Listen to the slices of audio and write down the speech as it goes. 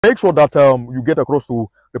Make sure that you get across to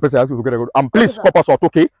the person I asked you to get across. And please, sir. cop us out,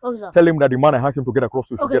 okay? Okay, sir. Tell him that the man I asked him to get across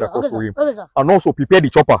to should Okay, get sir. across Okay, to sir. him. Okay, sir. And also prepare the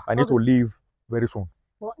chopper. I need Okay. to leave very soon.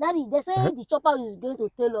 But Daddy, they say the chopper is going to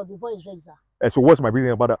tailor before it's ready, sir. So what's my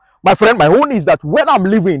business about that? My friend, my own is that when I'm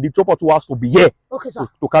leaving, the chopper too has to be here. Okay, sir.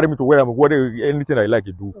 To carry me to where I'm, whether anything I like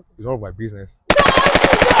you do. Okay. It's none of my business.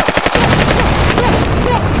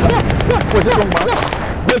 Where's this young man?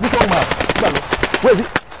 Where's this young man? Where is he?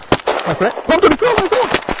 My friend? Come to the front, my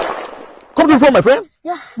friend. Come to the front, my friend.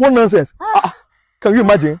 Yeah. What nonsense. Can you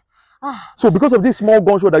imagine? So because of this small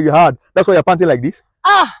gunshot that you had, that's why you're panting like this?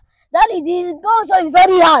 Daddy, this gunshot is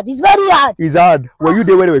very hard. It's very hard. It's hard. Were you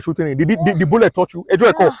there where they were shooting it? Did the bullet touch you? It's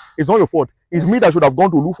not your fault. It's me that should have gone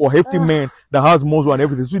to look for hefty men that has muscle and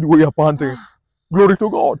everything. See the way you're panting. Glory to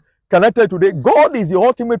God. Can I tell you today, God is the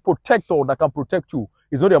ultimate protector that can protect you.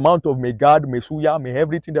 It's not the amount of may God, may suya, may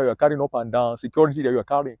everything that you are carrying up and down, security that you are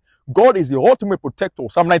carrying. God is the ultimate protector.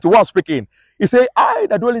 Psalm 91 speaking. He said, I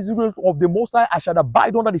that dwell in the secret of the Most High, I shall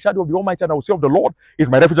abide under the shadow of the Almighty, and I will say of the Lord is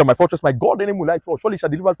my refuge and my fortress. My God, the name will light for. Surely shall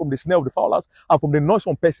deliver from the snare of the fowlers and from the noise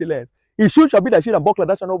from pestilence. His shield shall be thy shield and buckler,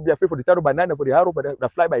 that shall not be afraid for the terror by night, and for the arrow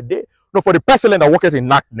that fly by day, nor for the pestilence that walketh in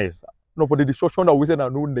darkness, nor for the destruction that wasted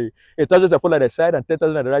at noonday. A thousand shall fall at thy side and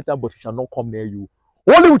 10,000 at the right hand, but it shall not come near you.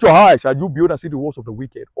 Only with your eyes shall you behold and see the works of the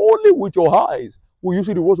wicked. Only with your eyes will you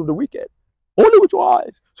see the works of the wicked. Only with your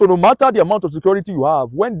eyes. So no matter the amount of security you have,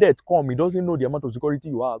 when death comes, he doesn't know the amount of security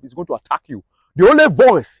you have. He's going to attack you. The only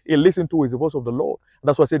voice he listens to is the voice of the Lord. And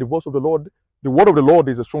that's why I say the voice of the Lord, the word of the Lord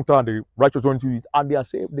is a strong tower, and the righteous run into it, and they are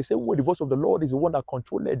saved. The same way the voice of the Lord is the one that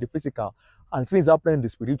controls the physical and things happening in the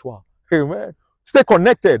spiritual. Amen. Stay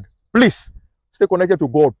connected. Please. Stay connected to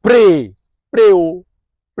God. Pray. Pray, oh.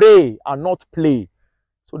 Pray and not play,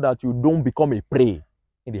 so that you don't become a prey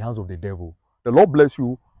in the hands of the devil. The Lord bless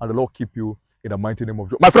you and the Lord keep you in the mighty name of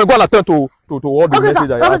Jesus. My friend, go and attend to all the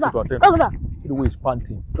message I asked you to attend. The way he's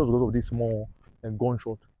panting, just because of this small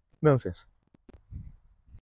gunshot. Nonsense.